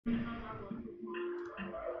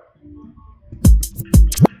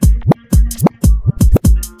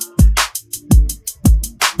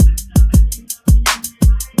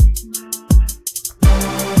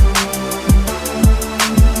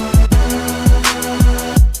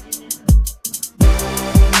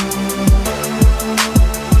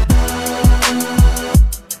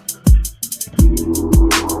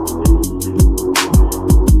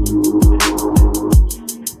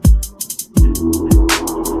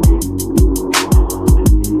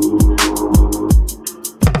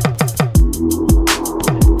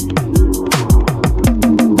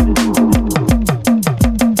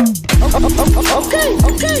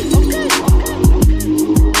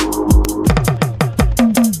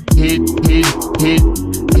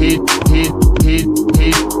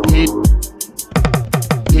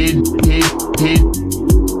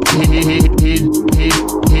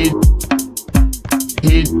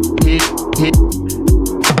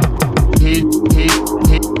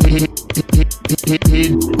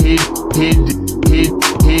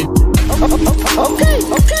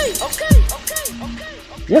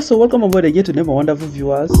Yes, so welcome aboard again to my wonderful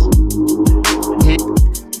viewers.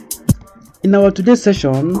 In our today's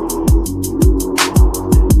session,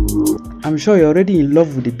 I'm sure you're already in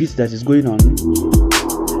love with the beat that is going on,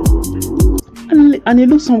 and it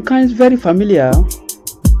looks some kind very familiar,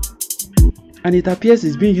 and it appears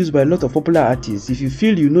it's being used by a lot of popular artists. If you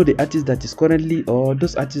feel you know the artist that is currently, or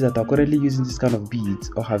those artists that are currently using this kind of beat,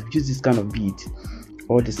 or have used this kind of beat,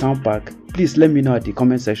 or the sound pack, please let me know at the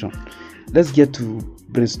comment section. Let's get to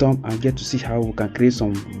brainstorm and get to see how we can create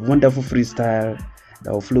some wonderful freestyle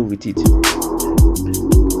that will flow with it.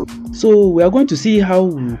 So we are going to see how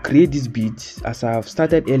we create this beat, as I have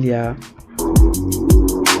started earlier,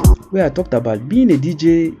 where I talked about being a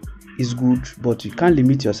DJ is good, but you can't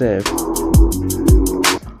limit yourself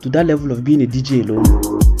to that level of being a DJ alone.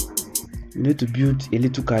 You need to build a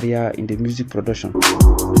little career in the music production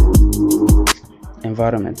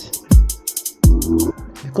environment,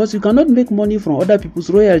 because you cannot make money from other people's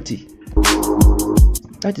royalty,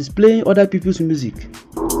 that is playing other people's music.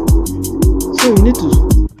 So you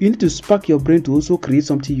need to spark your brain to also create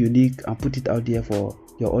something unique and put it out there for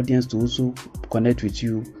your audience to also connect with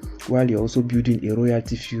you, while you're also building a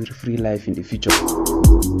royalty free life in the future,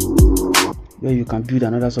 where you can build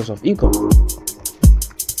another source of income.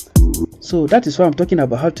 So that is why I'm talking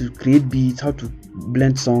about how to create beats, how to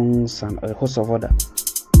blend songs, and a host of other.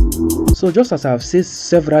 So just as I've said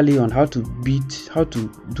severally on how to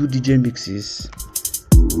do DJ mixes,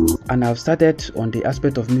 and I've started on the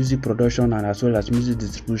aspect of music production and as well as music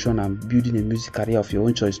distribution and building a music career of your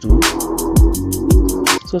own choice too.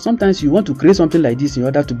 So sometimes you want to create something like this in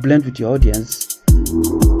order to blend with your audience,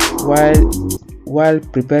 while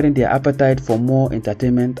preparing their appetite for more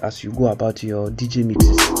entertainment as you go about your DJ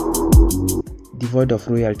mixes, devoid of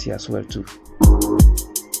royalty as well too.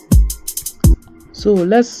 So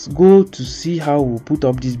let's go to see how we put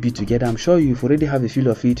up this beat together. I'm sure you already have a feel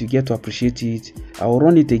of it, you get to appreciate it. I will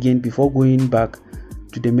run it again before going back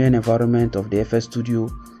to the main environment of the FL Studio,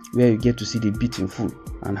 where you get to see the beat in full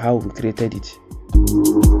and how we created it.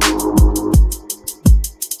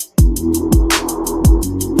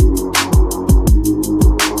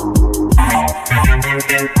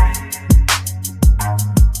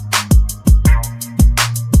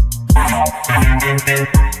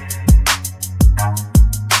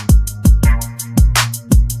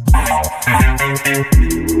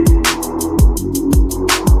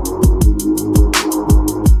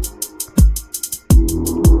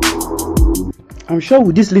 I'm sure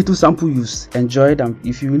with this little sample you enjoyed, and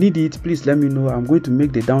if you need it, please let me know. I'm going to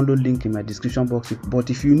make the download link in my description box. But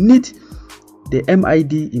if you need the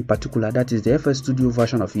MID in particular, that is the FL Studio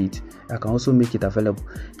version of it, I can also make it available.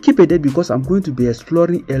 Keep it there, because I'm going to be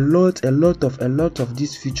exploring a lot of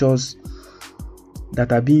these features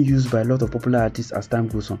that are being used by a lot of popular artists as time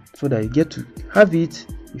goes on, so that you get to have it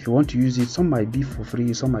if you want to use it. Some might be for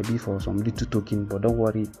free, some might be for some little token, but don't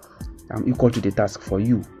worry, I'm equal to the task for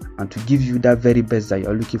you and to give you that very best that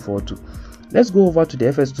you're looking forward to. Let's go over to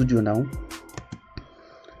the FL Studio now.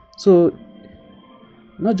 So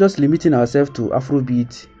not just limiting ourselves to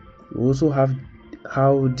Afrobeat, we also have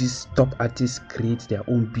how these top artists create their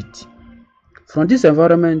own beat. From this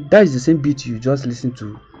environment, that is the same beat you just listened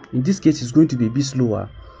to. In this case, it's going to be a bit slower,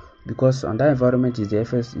 because on that environment is the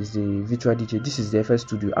virtual DJ. This is the FL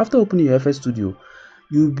Studio. After opening your FL Studio,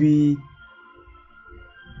 you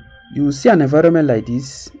will see an environment like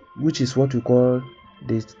this, which is what we call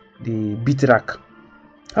the beat rack.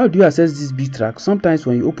 How do you access this beat rack? Sometimes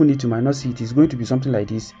when you open it, you might not see it. It's going to be something like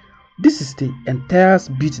this. This is the entire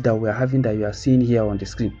beat that we are having, that you are seeing here on the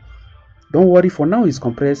screen. Don't worry, for now it's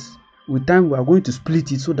compressed. With time, we are going to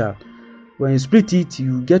split it, so that when you split it,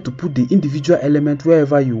 you get to put the individual element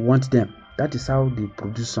wherever you want them. That is how they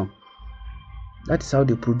produce song. That is how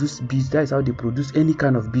they produce beats. That is how they produce any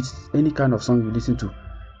kind of beats, any kind of song you listen to.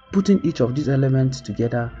 Putting each of these elements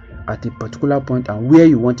together at a particular point and where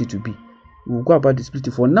you want it to be. We'll go about the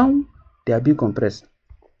splitting. For now, they are being compressed.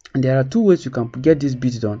 And there are two ways you can get this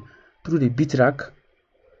beat done: through the beat rack,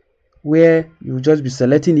 where you'll just be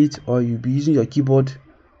selecting it, or you'll be using your keyboard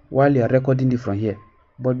while you're recording it from here.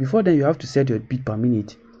 But before then, you have to set your beat per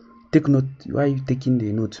minute. Take note while you're taking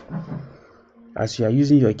the note. As you are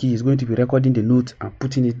using your key, it's going to be recording the note and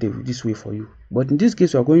putting it this way for you. But in this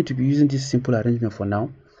case, we are going to be using this simple arrangement for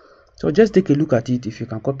now. So just take a look at it. If you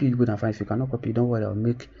can copy it, good and fine. If you cannot copy it, don't worry, I'll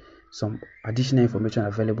make some additional information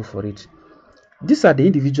available for it. These are the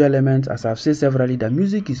individual elements. As I've said severally, the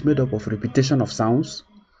music is made up of repetition of sounds.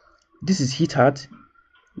 This is hit hard.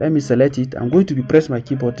 Let me select it. I'm going to be press my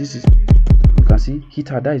keyboard. This is, you can see, hit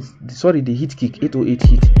hard. That is, sorry, the hit kick, 808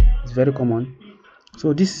 hit. It's very common.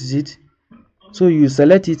 So this is it. So you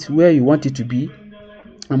select it where you want it to be.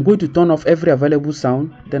 I'm going to turn off every available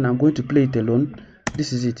sound, then I'm going to play it alone.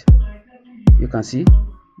 This is it. You can see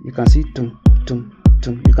tum tum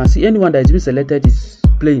tum. You can see anyone that has been selected is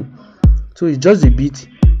playing. So it's just the beat.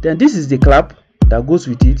 Then this is the clap that goes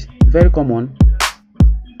with it. Very common.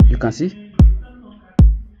 You can see.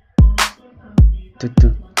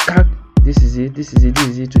 This is it. This is it. This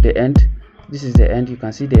is it to the end. This is the end. You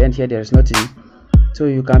can see the end here. There is nothing. So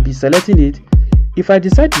you can be selecting it. If I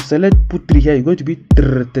decide to select put 3 here, you're going to be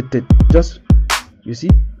just, you see,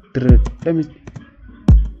 let me,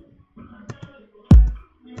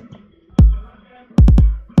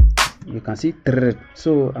 you can see.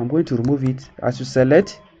 So I'm going to remove it. As you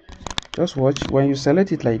select, just watch, when you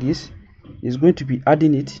select it like this, it's going to be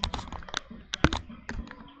adding it.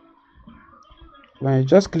 When you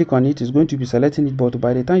just click on it, it's going to be selecting it, but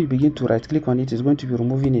by the time you begin to right click on it, it's going to be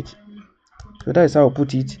removing it. So that is how I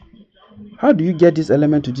put it. How do you get this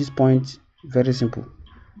element to this point? Very simple.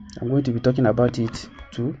 I'm going to be talking about it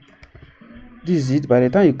too. This is it. By the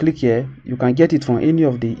time you click here, you can get it from any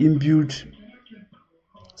of the inbuilt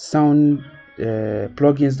sound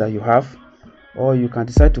plugins that you have, or you can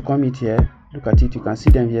decide to come it here. Look at it. You can see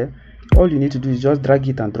them here. All you need to do is just drag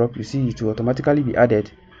it and drop. You see, it will automatically be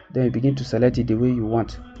added. Then you begin to select it the way you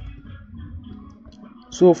want.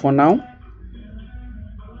 So for now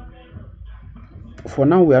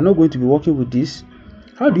we are not going to be working with this.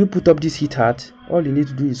 How do you put up this hit hat? All you need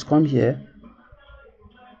to do is come here,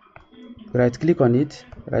 right click on it,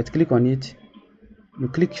 you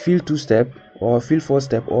click fill 2-step or fill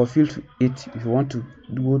 4-step or fill 8 if you want to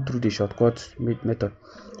go through the shortcut method.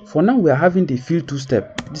 For now we are having the fill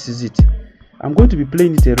 2-step. This is it. I'm going to be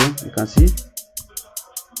playing it alone. You can see.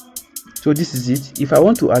 So this is it. If I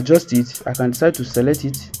want to adjust it, I can decide to select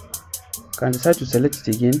it.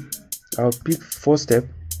 Again. I'll pick 4-step.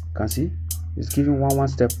 You can see it's giving 1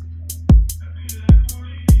 step.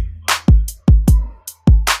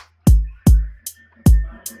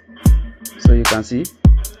 So you can see,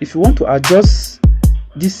 if you want to adjust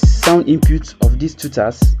this sound input of these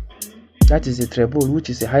tutors, that is a treble, which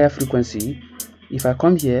is a higher frequency. If I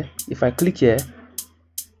come here, if I click here,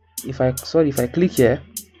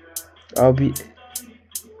 I'll be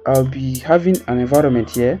having an environment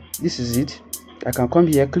here. This is it. I can come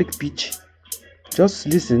here, click pitch, just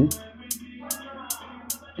listen.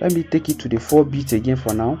 Let me take it to the 4 beats again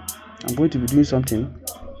for now. I'm going to be doing something.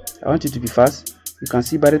 I want it to be fast. You can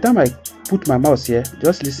see by the time I put my mouse here,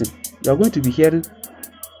 just listen. You are going to be hearing.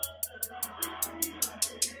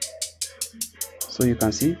 So you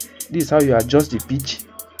can see, this is how you adjust the pitch.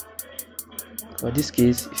 For this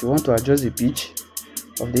case, if you want to adjust the pitch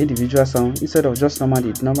of the individual sound, instead of just the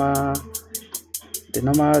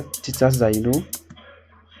normal titers that you know.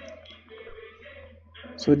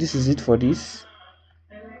 So this is it for this.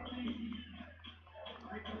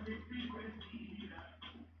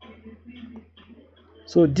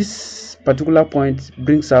 So this particular point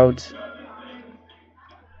brings out.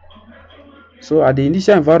 So at the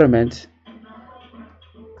initial environment,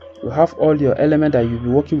 you have all your elements that you'll be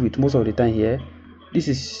working with most of the time here.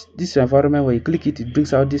 This environment where you click it, it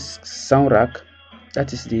brings out this sound rack.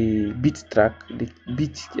 That is the beat track, the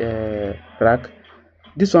beat rack.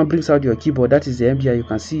 This one brings out your keyboard. That is the MBI. You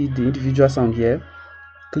can see the individual sound here.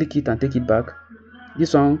 Click it and take it back.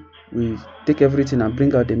 This one will take everything and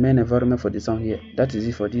bring out the main environment for the sound here. That is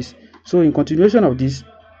it for this. So in continuation of this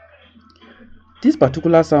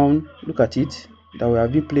particular sound, look at it that we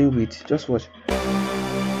have been playing with. Just watch.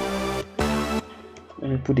 Let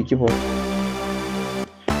me put the keyboard.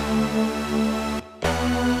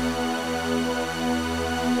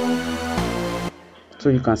 So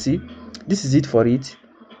you can see, this is it for it.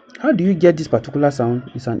 How do you get this particular sound?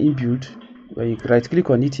 It's an inbuilt, where you right click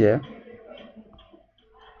on it here.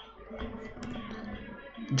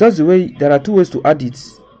 Just the way, there are 2 ways to add it.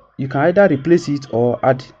 You can either replace it or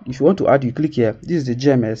add. If you want to add, you click here. This is the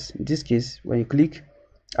GMS. In this case, when you click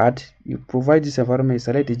add, you provide this environment, you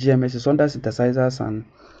select the GMS. It's under synthesizers and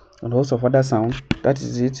a host of other sound. That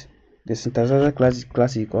is it. The synthesizer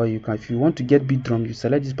classic, or you can, if you want to get beat drum, you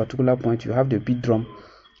select this particular point, you have the beat drum,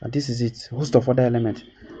 and this is it. Host of other elements.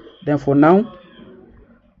 Then for now,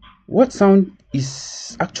 what sound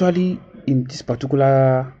is actually in this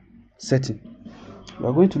particular setting? We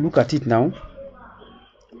are going to look at it now.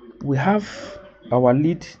 We have our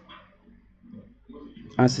lead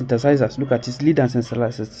and synthesizers. Look at this, lead and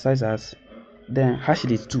synthesizers. Then hash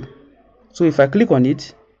lead 2. So if I click on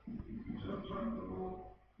it,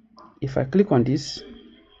 if I click on this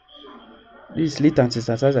lead and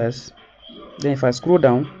synthesizers, then if I scroll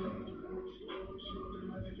down,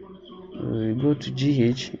 we go to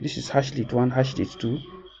GH. This is hash lead 1, hash lead 2.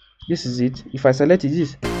 This is it. If I select it,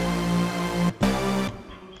 this.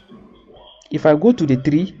 If I go to the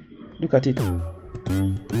 3, look at it.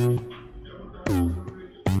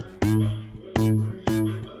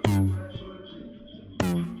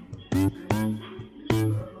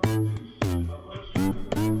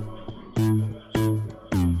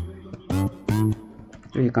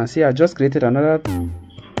 So you can see I just created another.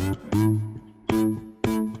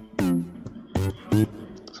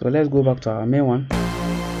 So let's go back to our main one.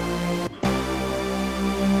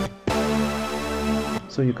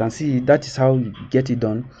 So you can see that is how you get it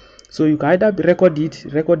done. So you can either record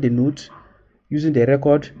the note using the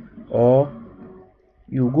record, or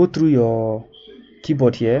you go through your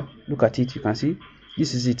keyboard here. Look at it. You can see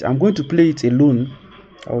this is it. I'm going to play it alone.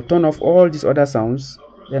 I'll turn off all these other sounds,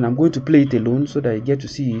 then I'm going to play it alone so that you get to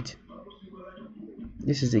see it.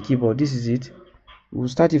 This is the keyboard. This is it. We'll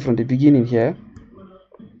start it from the beginning here.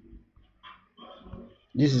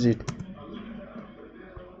 This is it.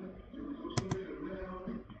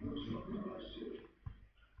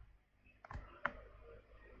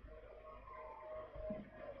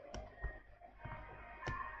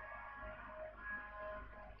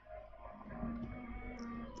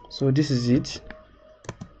 So this is it.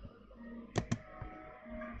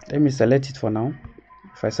 Let me select it for now.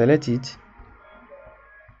 If I select it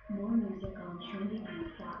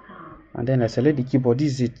and then I select the keyboard,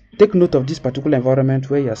 this is it. Take note of this particular environment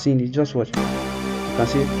where you are seeing it. Just watch. You can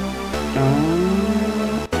see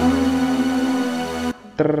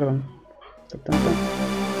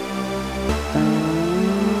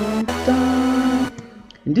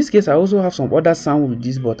in this case I also have some other sound with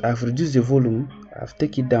this, but I've reduced the volume. I've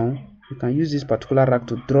taken it down. You can use this particular rack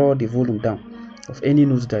to draw the volume down of any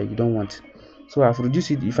notes that you don't want. So I've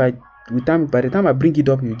reduced it. By the time I bring it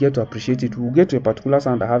up, you get to appreciate it. We'll get to a particular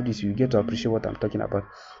sound that have this, you get to appreciate what I'm talking about.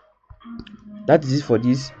 That is it for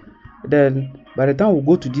this. Then by the time we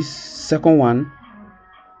go to this second one,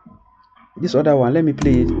 this other one, let me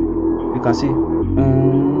play it. You can see.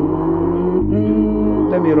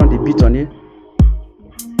 Let me run the beat on it.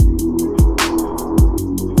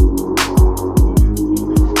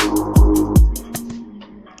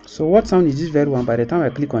 So what sound is this very one? By the time I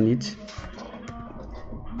click on it,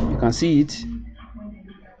 you can see it.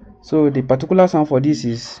 So the particular sound for this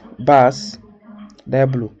is bass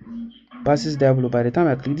diablo. Bass is diablo. By the time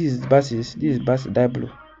I click, this is bass diablo.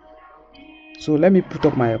 So let me put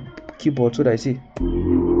up my keyboard so that I see.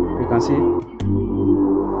 You can see.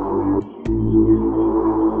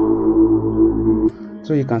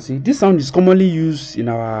 So you can see this sound is commonly used in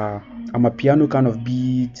our piano kind of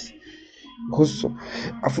beat, also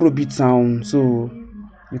Afrobeat sound. So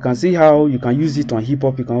you can see how you can use it on hip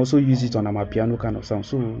hop. You can also use it on piano kind of sound.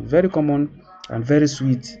 So very common and very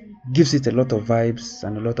sweet. Gives it a lot of vibes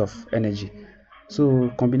and a lot of energy.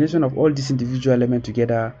 So combination of all these individual elements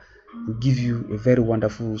together will give you a very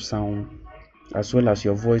wonderful sound, as well as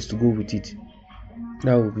your voice to go with it.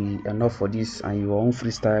 That will be enough for this and your own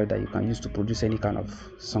freestyle that you can use to produce any kind of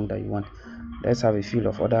song that you want. Let's have a feel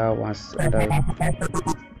of other ones.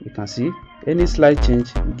 You can see any slight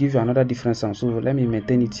change will give you another different sound. So let me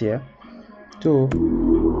maintain it here. So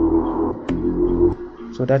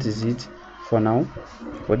that is it for now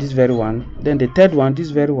for this very one. Then the third one, this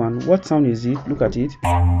very one, what sound is it? Look at it.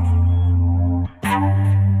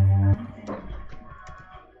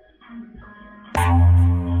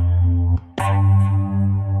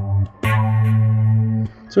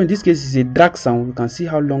 So in this case, it's a drag sound. You can see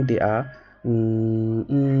how long they are.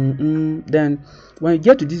 Then when you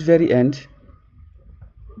get to this very end,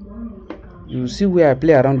 you see where I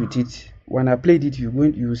play around with it. When I played it, you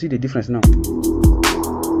will see the difference now.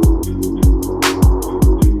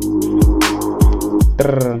 So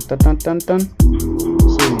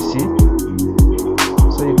you see.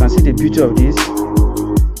 So you can see the beauty of this.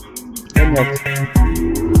 Let me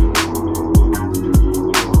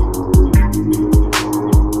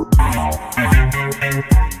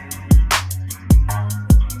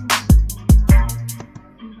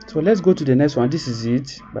So let's go to the next one. This is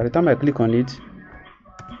it. By the time I click on it,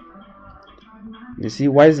 you see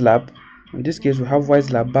Wise Lab. In this case, we have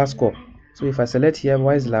Wise Lab bass score. So if I select here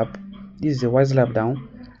Wise Lab, this is the Wise Lab down.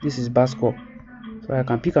 This is bass score. So I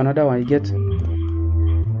can pick another one. You get.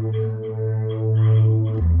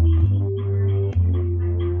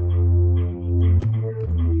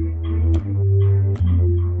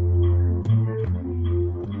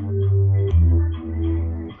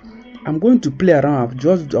 I'm going to play around.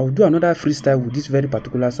 I'll do another freestyle with this very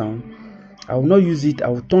particular sound. I will not use it. I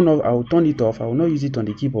will turn it off. I will not use it on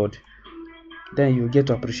the keyboard. Then you get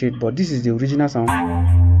to appreciate. But this is the original sound.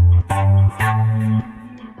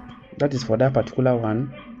 That is for that particular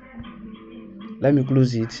one. let me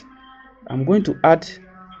close it. I'm going to add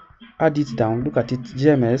it down. Look at it,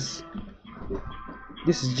 GMS.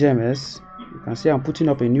 This is GMS. You can see I'm putting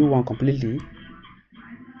up a new one completely.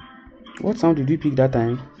 What sound did we pick that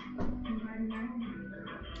time?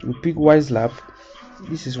 We pick Wise Lab.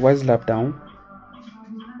 This is Wise Lab down.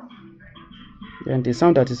 And the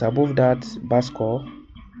sound that is above that bass score.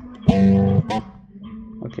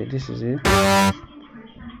 Okay, this is it.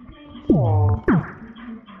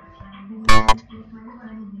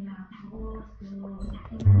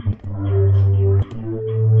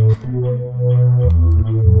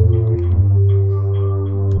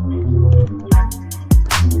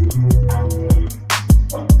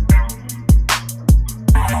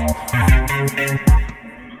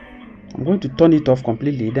 I'm going to turn it off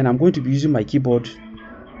completely. Then I'm going to be using my keyboard.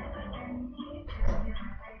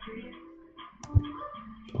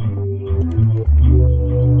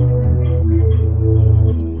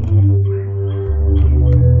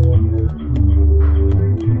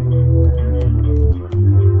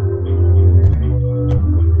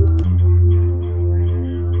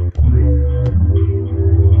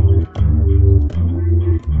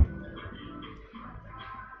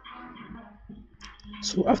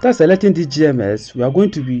 So after selecting this GMS, we are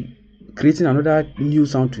going to be creating another new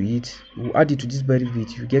sound to it. We'll add it to this very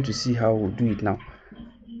beat. You get to see how we'll do it now.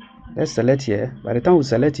 Let's select here. By the time we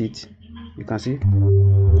select it, you can see.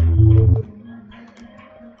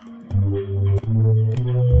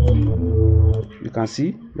 You can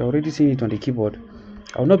see, you're already seeing it on the keyboard.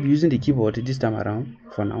 I will not be using the keyboard this time around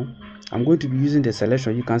for now. I'm going to be using the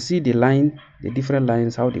selection. You can see the line, the different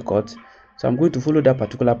lines, how they cut. So I'm going to follow that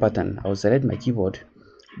particular pattern. I will select my keyboard.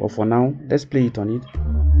 But for now, let's play it on it.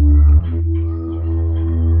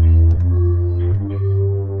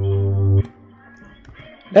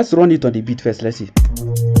 Let's run it on the beat first. Let's see.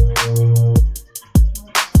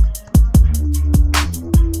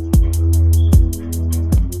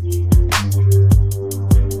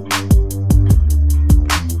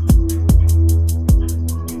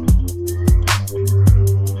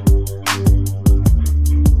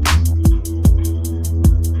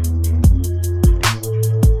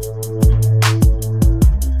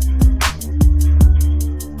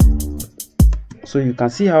 So you can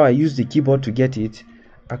see how I use the keyboard to get it.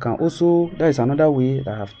 I can also, that is another way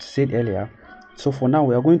that I have said earlier. So for now,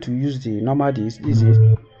 we are going to use the normal disc. This is,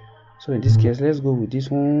 so in this case, let's go with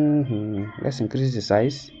this one. Let's increase the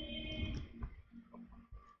size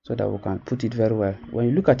so that we can put it very well. When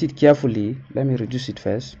you look at it carefully, let me reduce it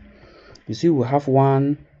first. You see we have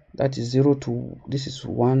one, that is 0 to, this is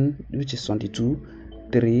 1, which is on the 2,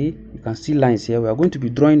 3. You can see lines here. We are going to be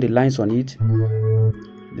drawing the lines on it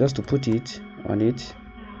just to put it on it.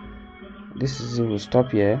 This is, will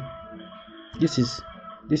stop here. This is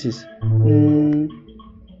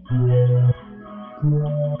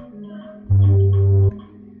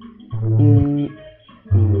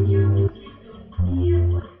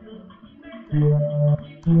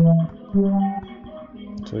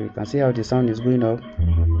so you can see how the sound is going up.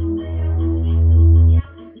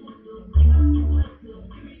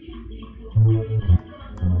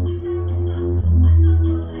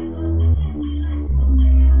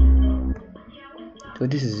 So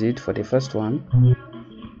this is it for the first one.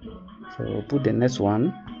 So we'll put the next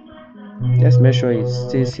one. Let's make sure it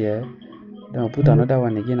stays here. Then we'll put another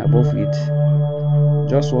one again above it,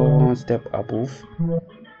 just one step above. So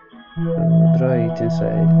we'll draw it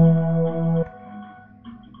inside.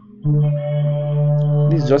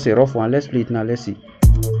 This is just a rough one. Let's play it now. Let's see.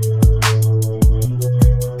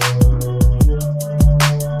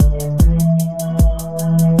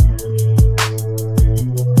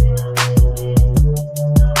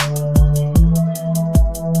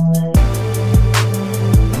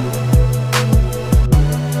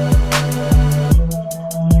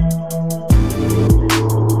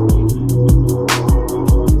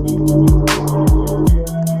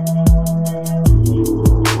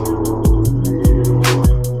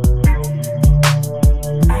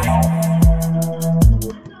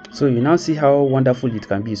 So you now see how wonderful it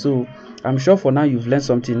can be. So I'm sure for now you've learned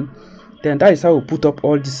something. Then that is how we put up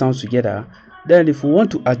all these sounds together. Then if we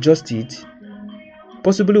want to adjust it,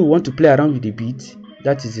 possibly we want to play around with the beat,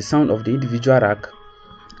 that is the sound of the individual rack.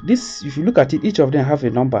 This, if you look at it, each of them have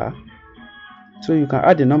a number. So you can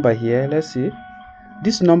add a number here. Let's see.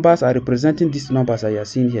 These numbers are representing these numbers that you are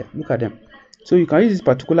seeing here. Look at them. So you can use this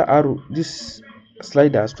particular arrow, these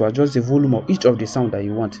sliders, to adjust the volume of each of the sound that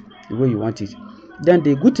you want, the way you want it. Then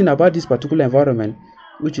the good thing about this particular environment,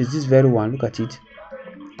 which is this very one, look at it,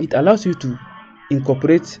 it allows you to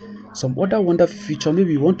incorporate some other wonderful feature.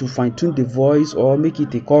 Maybe you want to fine-tune the voice, or make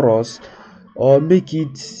it a chorus, or make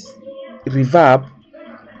it reverb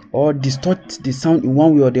or distort the sound in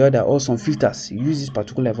one way or the other, or some filters, you use this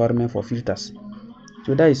particular environment for filters.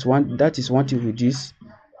 So that is one thing with this.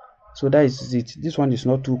 So that is it. This one is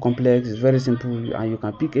not too complex, it's very simple, and you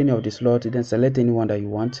can pick any of the slots, then select any one that you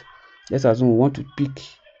want. Let's assume we want to pick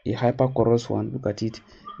a hyper chorus one. Look at it.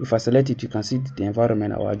 If I select it, you can see the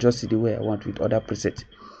environment. I will adjust it the way I want with other presets.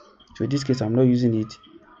 So in this case, I'm not using it.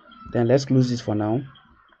 Then let's close this for now.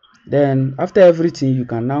 Then after everything, you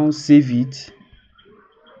can now save it.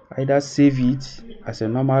 Either save it as a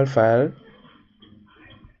normal file,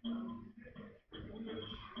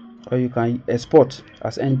 or you can export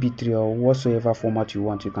as MP3 or whatsoever format you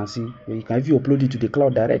want. You can see you can even upload it to the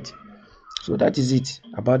cloud direct. So that is it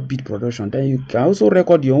about beat production. Then you can also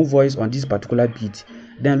record your own voice on this particular beat,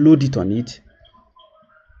 then load it on it.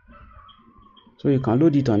 So you can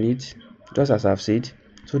load it on it, just as I've said.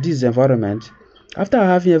 So this is the environment. After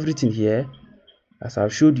having everything here, as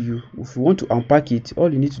I've showed you, if you want to unpack it,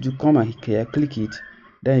 all you need to do, come and here, click it,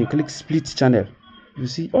 then you click split channel. You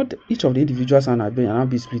see each of the individual sound are now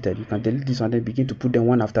be splitted. You can delete this one, then begin to put them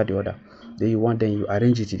one after the other. Then you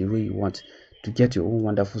arrange it the way you want to get your own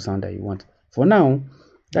wonderful sound that you want. For now,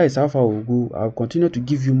 that is how far we'll go. I'll continue to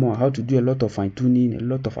give you more how to do a lot of fine tuning, a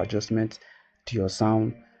lot of adjustments to your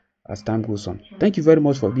sound as time goes on. Thank you very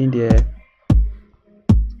much for being there.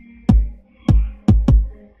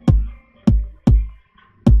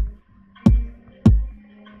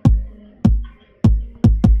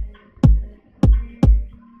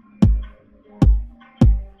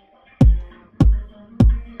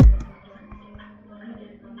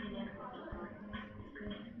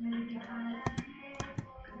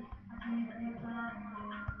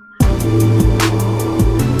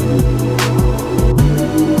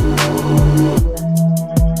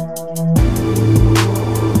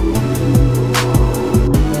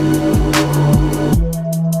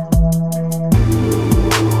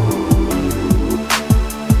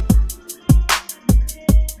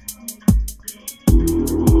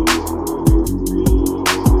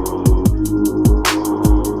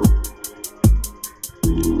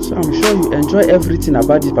 So I'm sure you enjoy everything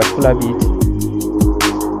about this particular beat.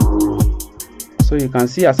 So you can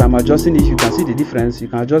see as I'm adjusting it, you can see the difference. You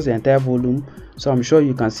can adjust the entire volume. So I'm sure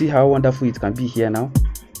you can see how wonderful it can be here now.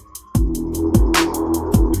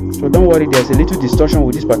 So don't worry, there's a little distortion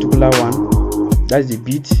with this particular one. That's the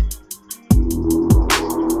beat.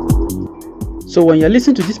 So when you're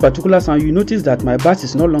listening to this particular sound, you notice that my bass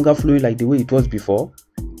is no longer flowing like the way it was before.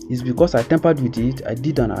 It's because I tempered with it. I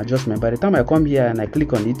did an adjustment. By the time I come here and I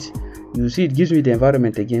click on it, you see it gives me the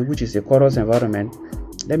environment again, which is a chorus environment.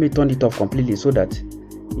 Let me turn it off completely so that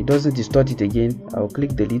it doesn't distort it again. I'll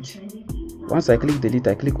click delete. Once I click delete,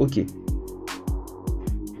 I click OK.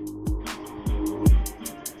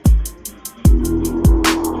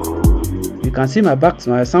 You can see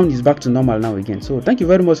my sound is back to normal now again. So thank you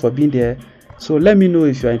very much for being there. So let me know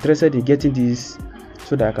if you are interested in getting this,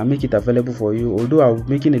 so that I can make it available for you. Although I'm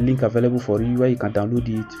making a link available for you where you can download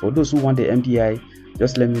it. For those who want the MDI,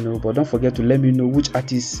 just let me know. But don't forget to let me know which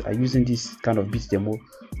artists are using this kind of beat demo.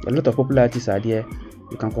 A lot of popular artists are there.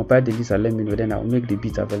 You can compile the list and let me know. Then I'll make the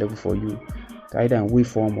beat available for you, either in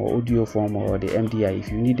waveform or audio form or the MDI.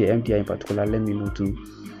 If you need the MDI in particular, let me know too.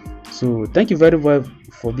 So thank you very much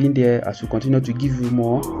for being there as we continue to give you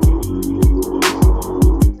more.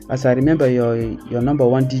 As I remember, your number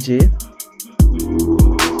one DJ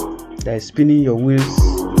that is spinning your wheels,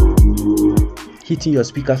 hitting your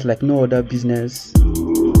speakers like no other business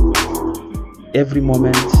every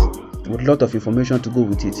moment, with a lot of information to go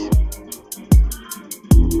with it.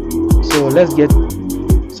 So let's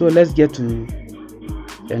get to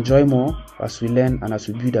enjoy more as we learn and as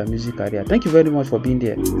we build our music career. Thank you very much for being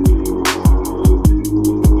there.